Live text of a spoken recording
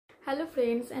Hello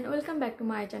friends and welcome back to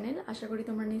my channel. আশা করি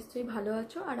তোমরা নিশ্চয়ই ভালো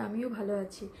আছো আর আমিও ভালো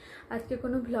আছি। আজকে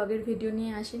কোনো ভ্লগের ভিডিও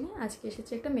নিয়ে আসিনি, আজকে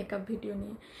এসেছে একটা মেকআপ ভিডিও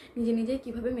নিয়ে। নিজে নিজেই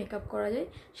কীভাবে মেকআপ করা যায়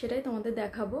সেটাই তোমাদের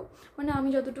দেখাবো। মানে আমি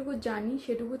যতটুকু জানি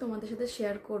সেটুকু তোমাদের সাথে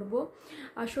শেয়ার করব।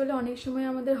 আসলে অনেক সময়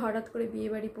আমাদের হঠাৎ করে বিয়ে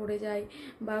বাড়ি পড়ে যায়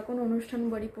বা কোনো অনুষ্ঠান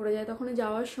বাড়ি পড়ে যায়, তখন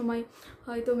যাওয়ার সময়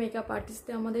হয়তো মেকআপ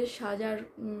আর্টিস্টে আমাদের সাজার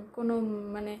কোনো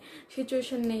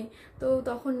সিচুয়েশন নেই, তো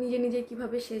তখন নিজে নিজে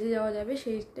কীভাবে সেজে যাওয়া যাবে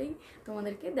সেইটাই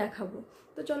তোমাদেরকে দেখাবো।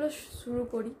 তো চলো শুরু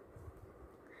করি।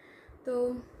 তো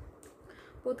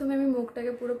প্রথমে আমি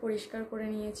মুখটাকে পুরো পরিষ্কার করে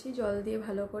নিয়েছি, জল দিয়ে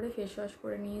ভালো করে ফেস ওয়াশ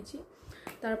করে নিয়েছি।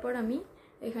 তারপর আমি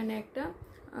এখানে একটা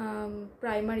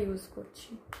প্রাইমার ইউজ করছি।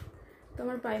 তো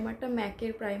আমার প্রাইমারটা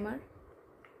ম্যাকের প্রাইমার।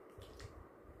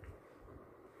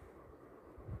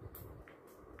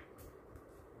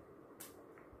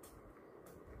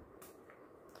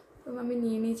 তো আমি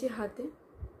নিয়ে নিয়েছি হাতে।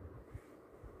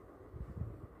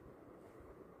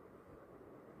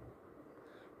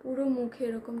 পুরো মুখে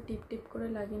এরকম টিপ টিপ করে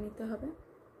লাগিয়ে নিতে হবে।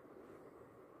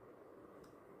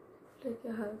 এটাকে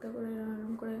হালকা করে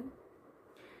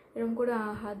এরকম করে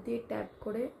হাত দিয়ে ট্যাপ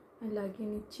করে লাগিয়ে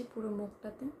নিচ্ছি পুরো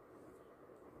মুখটাতে।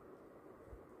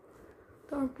 তো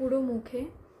আমার পুরো মুখে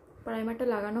প্রাইমারটা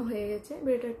লাগানো হয়ে গেছে।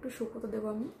 এবার এটা একটু শুকোতে দেবো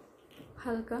আমি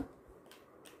হালকা।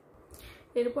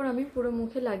 এরপর আমি পুরো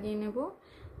মুখে লাগিয়ে নেব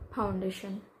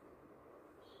ফাউন্ডেশন।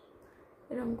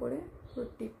 এরকম করে পুরো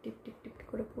টিপ টিপ টিপ টিপ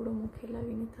করে পুরো মুখে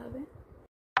লাগিয়ে নিতে হবে।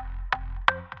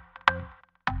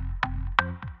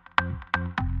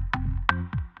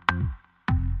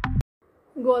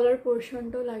 গলার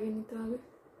পোর্শনটাও লাগিয়ে নিতে হবে।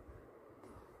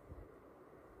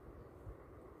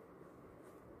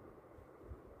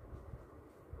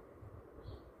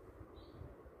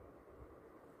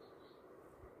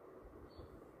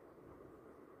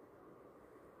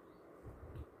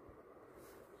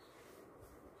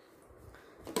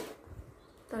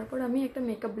 তারপর আমি একটা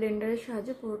মেকআপ ব্লেন্ডারের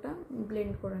সাহায্যে পুরোটা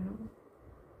ব্লেন্ড করে নেব।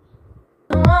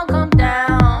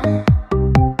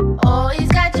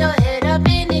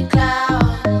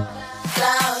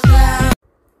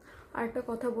 আর একটা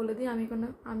কথা বলে দিই,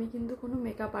 আমি কিন্তু কোনো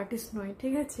মেকআপ আর্টিস্ট নই,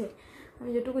 ঠিক আছে? আমি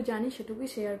যেটুকু জানি সেটুকুই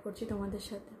শেয়ার করছি তোমাদের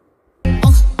সাথে।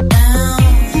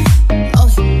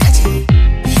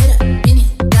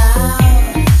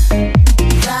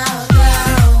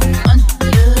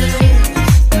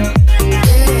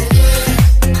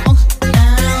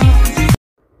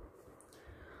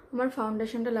 আমার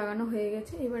ফাউন্ডেশনটা লাগানো হয়ে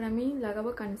গেছে। এবার আমি লাগাবো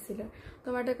কনসিলার। তো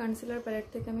আমার একটা কনসিলার প্যালেট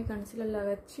থেকে আমি কনসিলার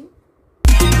লাগাচ্ছি।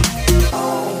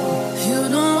 You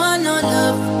don't want no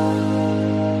love.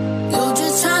 You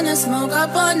just tryna smoke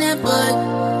up on that butt.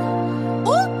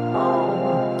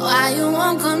 Why you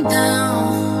won't come down?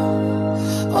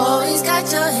 Always got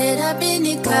your head up in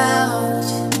the clouds.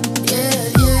 Yeah,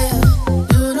 yeah.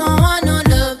 You don't want no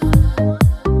love.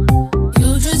 You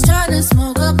just tryna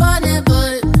smoke up on that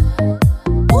butt.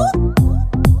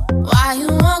 Why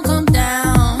you won't come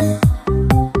down?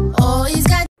 Always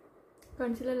got.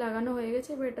 Concealer লাগানো হয়ে গেছে।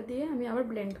 এবার এটা দিয়ে আমি আবার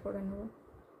blend করে নেব।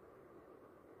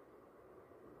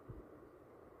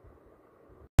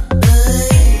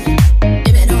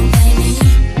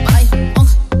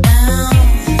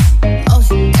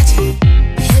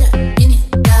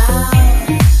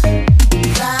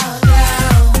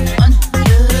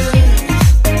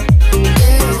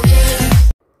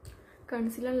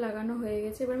 কনসিলার লাগানো হয়ে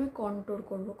গেছে। এবার আমি কন্ট্রোর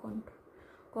করব।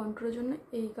 কন্ট্রোরের জন্য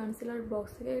এই কনসিলার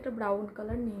বক্স থেকে একটা ব্রাউন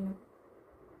কালার নিয়ে নেব।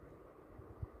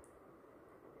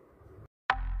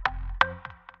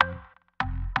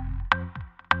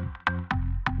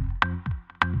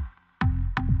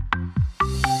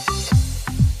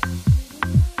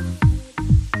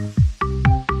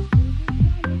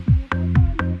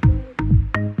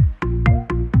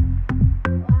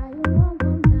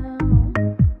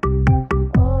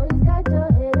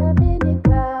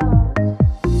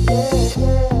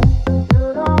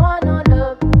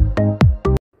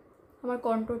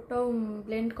 কন্ট্রোরটাও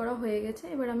ব্লেন্ড করা হয়ে গেছে।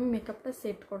 এবার আমি মেকআপটা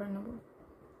সেট করে নেব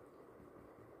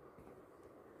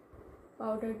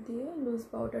পাউডার দিয়ে, লুজ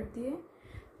পাউডার দিয়ে,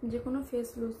 যে কোনো ফেস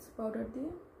লুজ পাউডার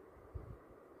দিয়ে।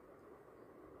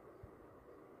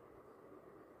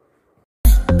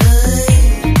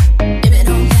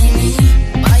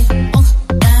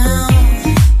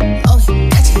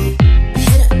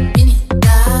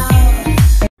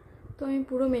 তো আমি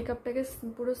পুরো মেকআপটাকে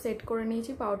পুরো সেট করে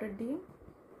নিয়েছি পাউডার দিয়ে।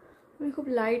 আমি খুব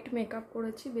লাইট মেকআপ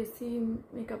করেছি, বেশি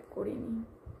মেকআপ করিনি,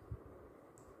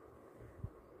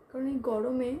 কারণ এই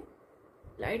গরমে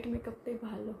লাইট মেকআপটাই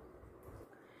ভালো।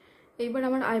 এইবার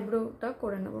আমার আইব্রোটা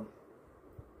করে নেব।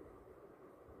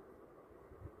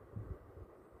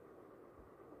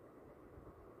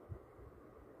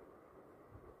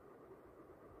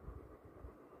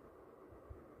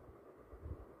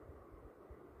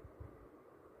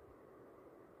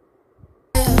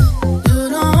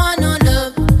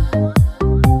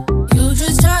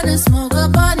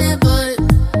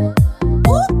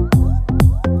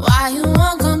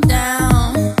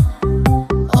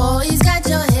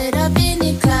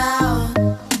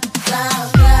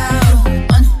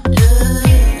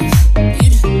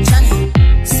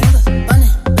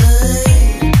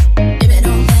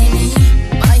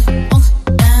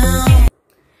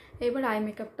 এবার আই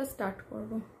মেকআপটা স্টার্ট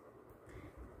করব।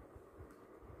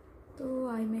 তো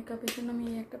আই মেকআপের জন্য আমি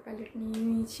একটা প্যালেট নিয়ে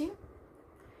নিয়েছি।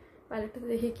 প্যালেটটাতে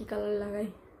দেখি কী কালার লাগাই,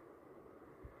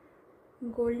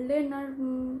 গোল্ডেন আর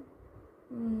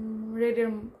রেডের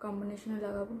কম্বিনেশনে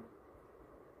লাগাবো।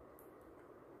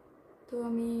 তো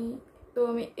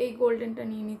আমি এই গোল্ডেনটা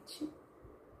নিয়ে নিচ্ছি।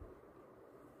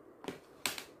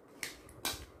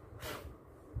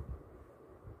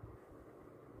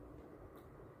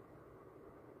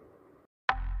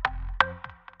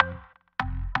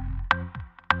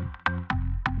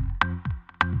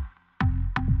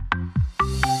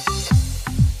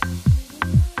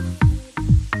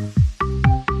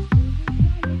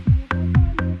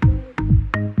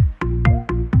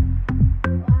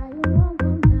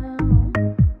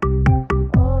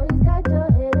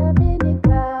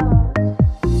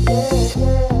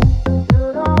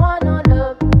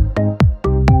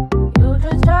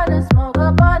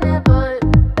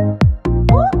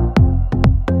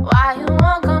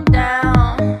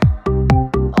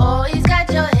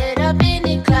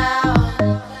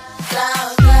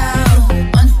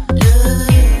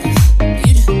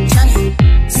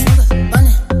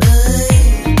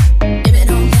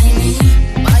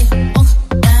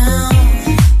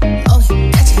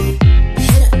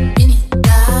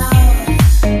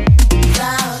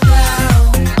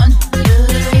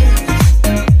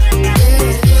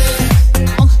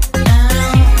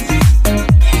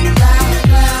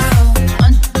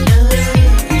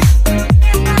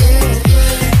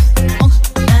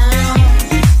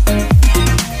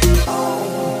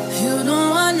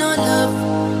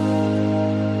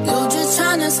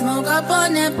 Smoke up on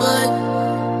that butt.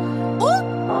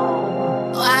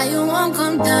 Why you won't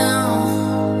come down?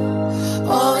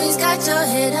 Always got your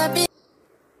head up.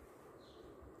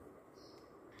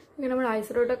 এখানে আমার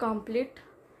আইশ্যাডোটা কমপ্লিট,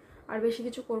 আর বেশি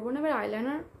কিছু করবো না। এবার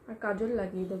আইলাইনার আর কাজল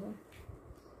লাগিয়ে দেবো।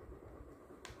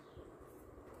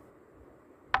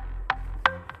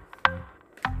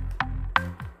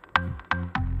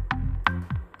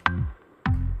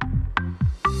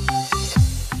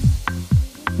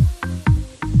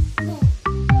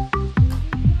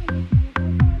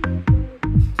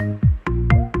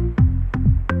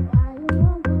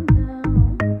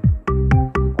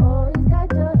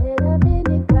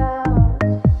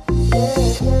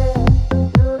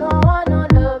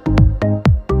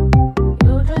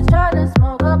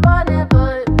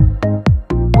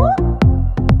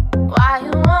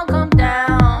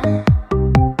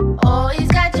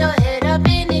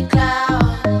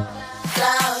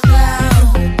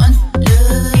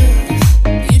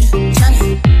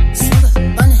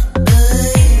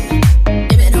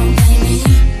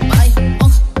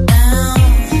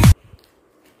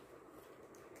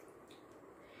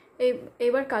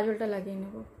 এবার কাজলটা লাগিয়ে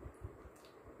নেব।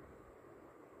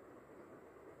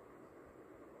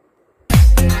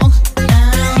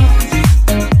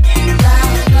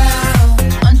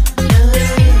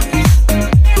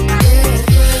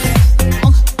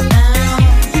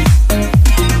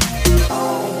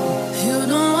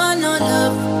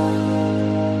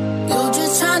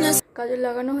 কাজল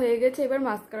লাগানো হয়ে গেছে, এবার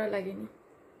মাস্কারা লাগিয়ে নি।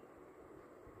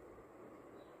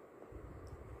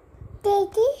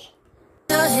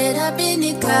 Your head up in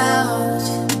the clouds,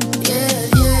 yeah,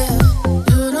 yeah.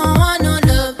 You don't want no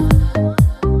love.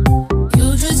 You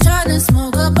just tryna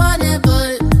smoke up on that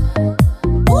butt.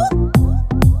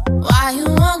 Why you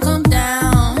won't come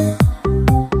down?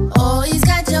 Always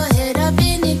got your head up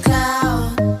in the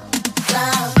cloud,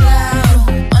 cloud, cloud.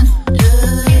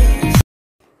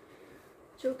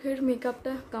 চোখের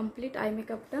মেকআপটা complete, I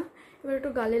মেকআপটা। এবার একটু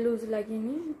গালে loose লাগিয়ে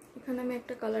নিই। এখানে আমি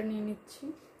একটা কালার নিয়ে নিচ্ছি।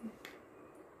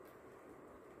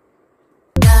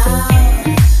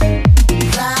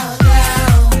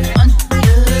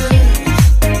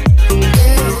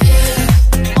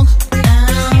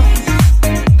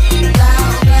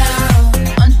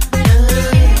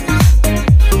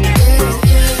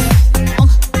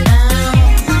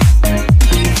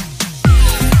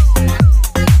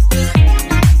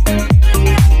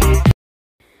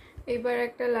 এবার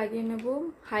একটা লাগিয়ে নেব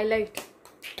হাইলাইট।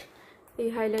 এই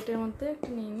হাইলাইটের মধ্যে একটা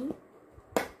নিয়ে নিই।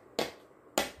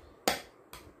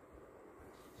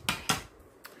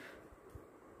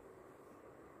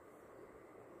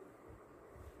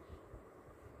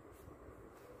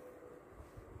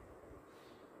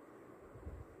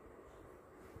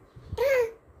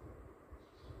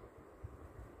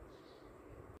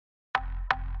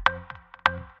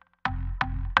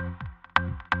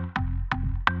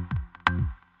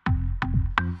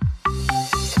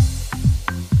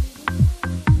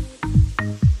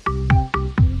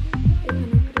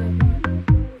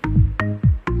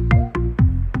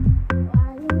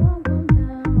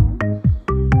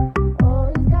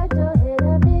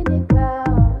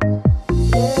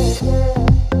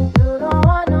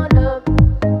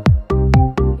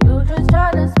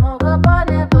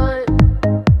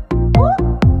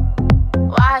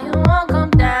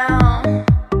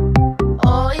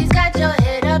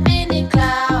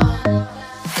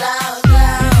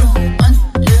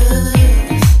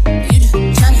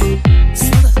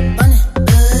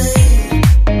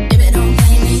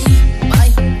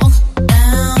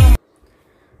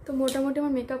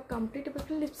 আমার মেকআপ কমপ্লিট, এবার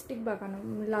একটা লিপস্টিক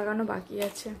লাগানো বাকি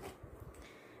আছে।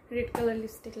 রেড কালার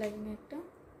লিপস্টিক লাগিনি, একটা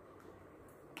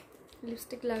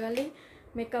lipstick লাগালেই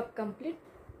makeup complete.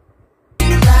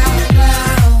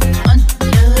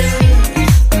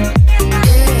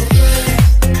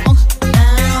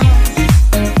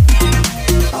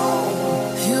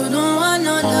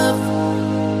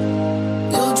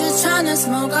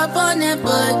 Smoke up on that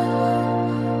butt.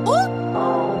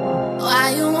 Why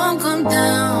you won't come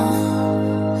down?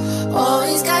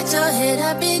 Always got your head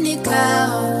up in the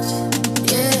clouds.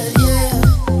 Yeah, yeah.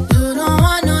 You don't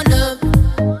want no love.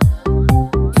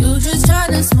 You just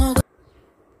tryna smoke.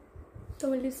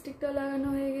 তোমার লিপস্টিকটা লাগানো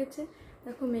হয়ে গেছে।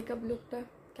 দেখো makeup লুকটা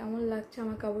কেমন লাগছে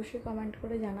আমাকে অবশ্যই কমেন্ট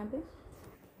করে জানাবে।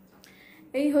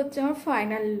 এই হচ্ছে আমার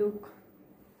ফাইনাল লুক,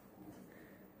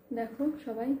 দেখো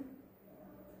সবাই।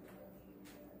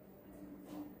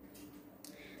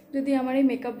 যদি আমার এই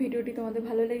মেকআপ ভিডিওটি তোমাদের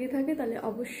ভালো লেগে থাকে তাহলে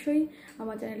অবশ্যই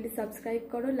আমার চ্যানেলটি সাবস্ক্রাইব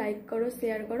করো, লাইক করো,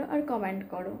 শেয়ার করো আর কমেন্ট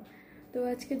করো। তো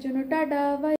আজকের জন্য টাটা, বাই।